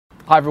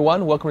Hi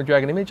everyone, welcome to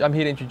Dragon Image. I'm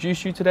here to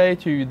introduce you today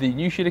to the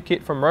Newshooter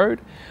kit from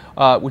RODE,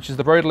 which is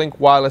the RODE Link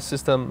wireless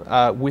system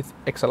with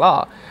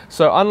XLR.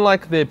 So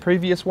unlike the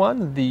previous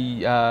one,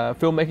 the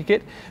filmmaker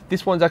kit,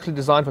 this one's actually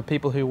designed for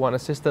people who want a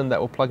system that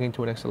will plug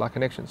into an XLR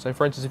connection. So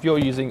for instance, if you're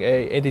using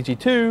a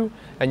NTG2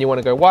 and you want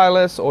to go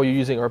wireless, or you're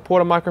using a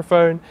reporter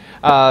microphone,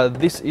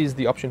 this is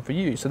the option for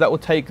you. So that will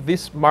take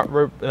this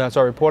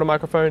reporter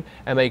microphone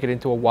and make it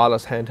into a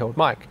wireless handheld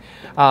mic.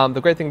 The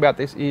great thing about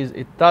this is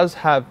it does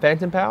have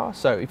phantom power,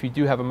 so if you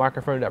do have a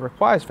microphone that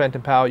requires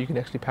phantom power, you can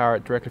actually power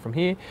it directly from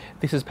here.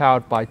 This is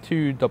powered by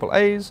two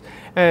AA's,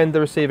 and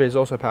the receiver is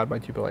also powered by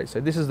two AA's.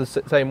 So this is the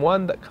same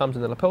one that comes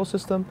in the lapel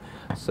system,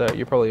 so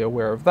you're probably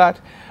aware of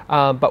that.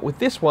 But with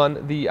this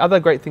one, the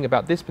other great thing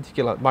about this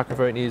particular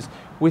microphone is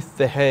with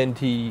the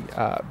handy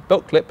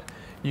belt clip,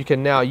 you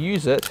can now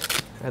use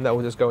it, and that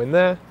will just go in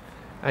there,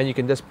 and you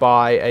can just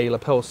buy a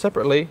lapel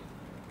separately,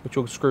 which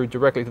will screw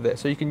directly to there.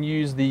 So you can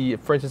use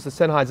for instance, the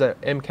Sennheiser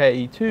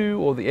ME2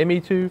 or the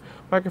ME2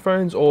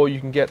 microphones, or you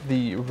can get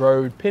the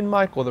RODE pin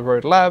mic or the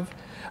RODE Lav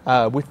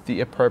with the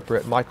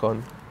appropriate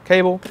Micon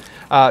cable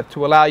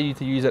to allow you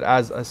to use it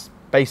as a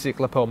basic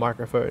lapel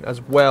microphone,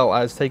 as well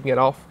as taking it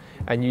off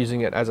and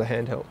using it as a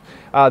handheld.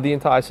 The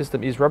entire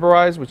system is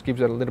rubberized, which gives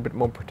it a little bit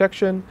more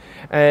protection,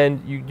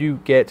 and you do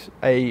get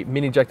a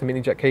mini jack to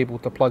mini jack cable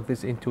to plug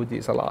this into a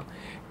DSLR.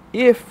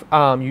 If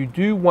you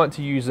do want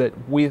to use it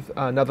with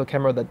another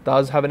camera that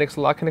does have an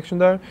XLR connection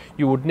though,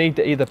 you would need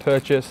to either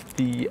purchase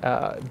the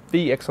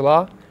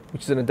XLR,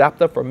 which is an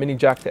adapter from mini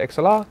jack to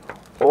XLR,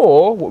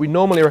 or what we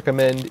normally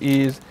recommend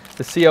is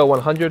the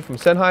CL100 from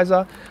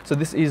Sennheiser. So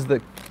this is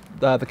the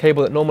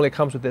cable that normally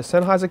comes with their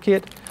Sennheiser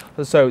kit.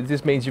 So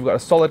this means you've got a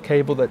solid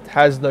cable that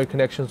has no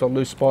connections or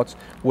loose spots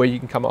where you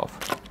can come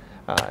off.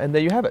 And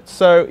there you have it.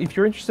 So if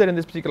you're interested in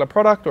this particular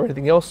product or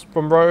anything else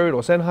from RODE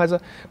or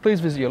Sennheiser, please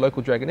visit your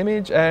local Dragon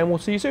Image, and we'll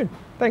see you soon.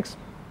 Thanks.